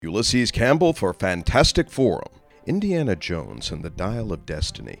Ulysses Campbell for Fantastic Forum. Indiana Jones and the Dial of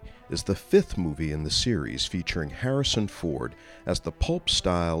Destiny is the fifth movie in the series featuring Harrison Ford as the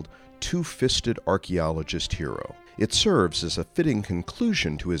pulp-styled, two-fisted archaeologist hero. It serves as a fitting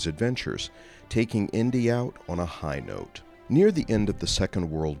conclusion to his adventures, taking Indy out on a high note. Near the end of the Second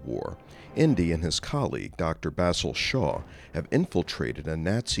World War, Indy and his colleague, Dr. Basil Shaw, have infiltrated a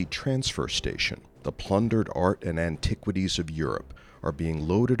Nazi transfer station. The plundered art and antiquities of Europe are being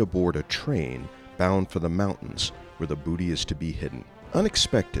loaded aboard a train bound for the mountains where the booty is to be hidden.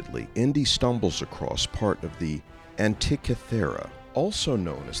 Unexpectedly, Indy stumbles across part of the Antikythera. Also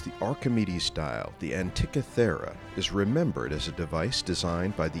known as the Archimedes dial, the Antikythera is remembered as a device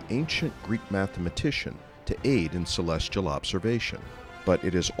designed by the ancient Greek mathematician to aid in celestial observation. But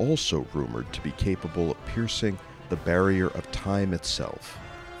it is also rumored to be capable of piercing the barrier of time itself.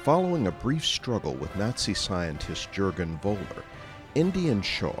 Following a brief struggle with Nazi scientist Jürgen Voller, Indy and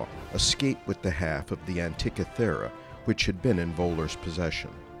Shaw escape with the half of the Antikythera, which had been in Voller's possession.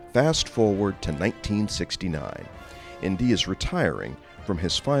 Fast forward to 1969. Indy is retiring from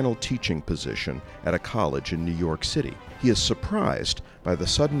his final teaching position at a college in New York City. He is surprised by the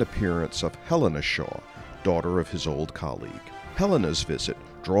sudden appearance of Helena Shaw, daughter of his old colleague. Helena's visit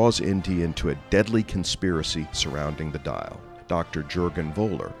draws Indy into a deadly conspiracy surrounding the dial. Dr. Jürgen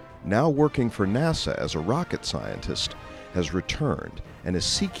Voller, now working for NASA as a rocket scientist, has returned and is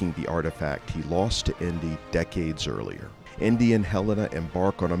seeking the artifact he lost to Indy decades earlier. Indy and Helena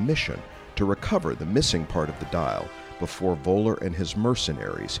embark on a mission to recover the missing part of the dial before Voller and his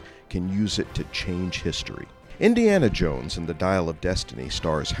mercenaries can use it to change history. Indiana Jones and the Dial of Destiny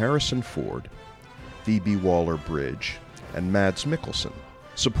stars Harrison Ford, Phoebe Waller-Bridge, and Mads Mikkelsen.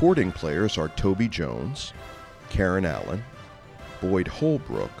 Supporting players are Toby Jones, Karen Allen, Boyd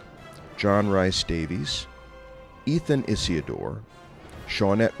Holbrook, John Rhys Davies, Ethan Isidore,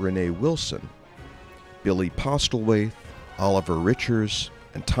 Shawnette Renee Wilson, Billy Postlethwaite, Oliver Richards,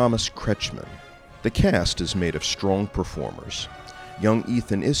 and Thomas Kretschmann. The cast is made of strong performers. Young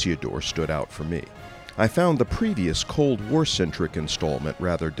Ethan Isidore stood out for me. I found the previous Cold War-centric installment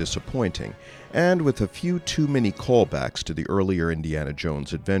rather disappointing, and with a few too many callbacks to the earlier Indiana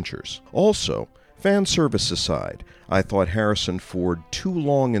Jones adventures. Also, fan service aside, I thought Harrison Ford too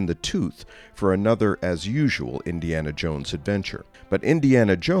long in the tooth for another as-usual Indiana Jones adventure. But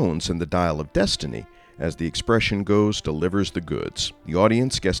Indiana Jones and the Dial of Destiny, as the expression goes, delivers the goods. The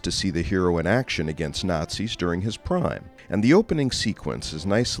audience gets to see the hero in action against Nazis during his prime, and the opening sequence is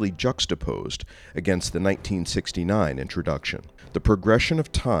nicely juxtaposed against the 1969 introduction. The progression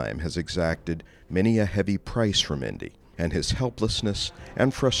of time has exacted many a heavy price from Indy, and his helplessness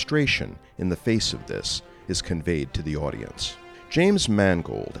and frustration in the face of this is conveyed to the audience. James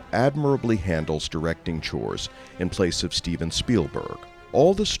Mangold admirably handles directing chores in place of Steven Spielberg.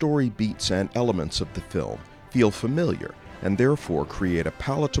 All the story beats and elements of the film feel familiar and therefore create a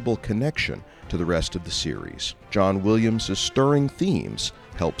palatable connection to the rest of the series. John Williams' stirring themes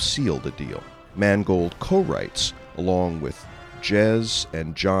help seal the deal. Mangold co-writes along with Jez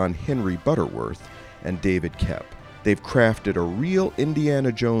and John Henry Butterworth and David Koepp. They've crafted a real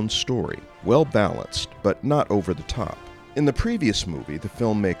Indiana Jones story, well-balanced, but not over the top. In the previous movie, the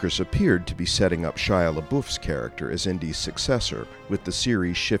filmmakers appeared to be setting up Shia LaBeouf's character as Indy's successor, with the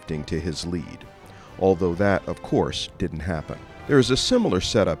series shifting to his lead. Although that, of course, didn't happen. There is a similar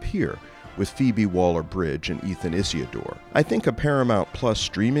setup here, with Phoebe Waller-Bridge and Ethan Isidore. I think a Paramount Plus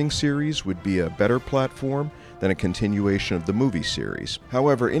streaming series would be a better platform than a continuation of the movie series.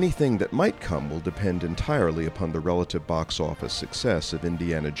 However, anything that might come will depend entirely upon the relative box office success of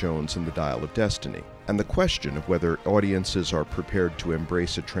Indiana Jones and the Dial of Destiny, and the question of whether audiences are prepared to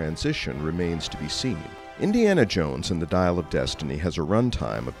embrace a transition remains to be seen. Indiana Jones and the Dial of Destiny has a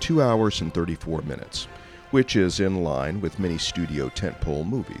runtime of 2 hours and 34 minutes, which is in line with many studio tentpole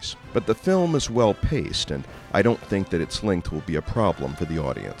movies. But the film is well-paced, and I don't think that its length will be a problem for the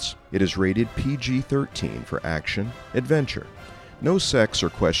audience. It is rated PG-13 for action, adventure. No sex or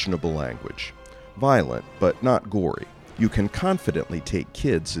questionable language. Violent, but not gory. You can confidently take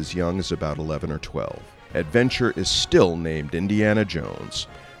kids as young as about 11 or 12. Adventure is still named Indiana Jones.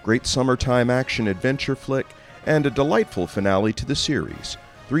 Great summertime action-adventure flick, and a delightful finale to the series.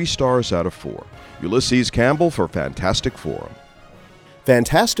 3 stars out of 4. Ulysses Campbell for Fantastic Forum.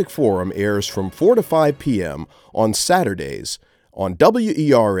 Fantastic Forum airs from 4 to 5 p.m. on Saturdays on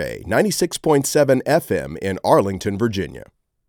WERA 96.7 FM in Arlington, Virginia.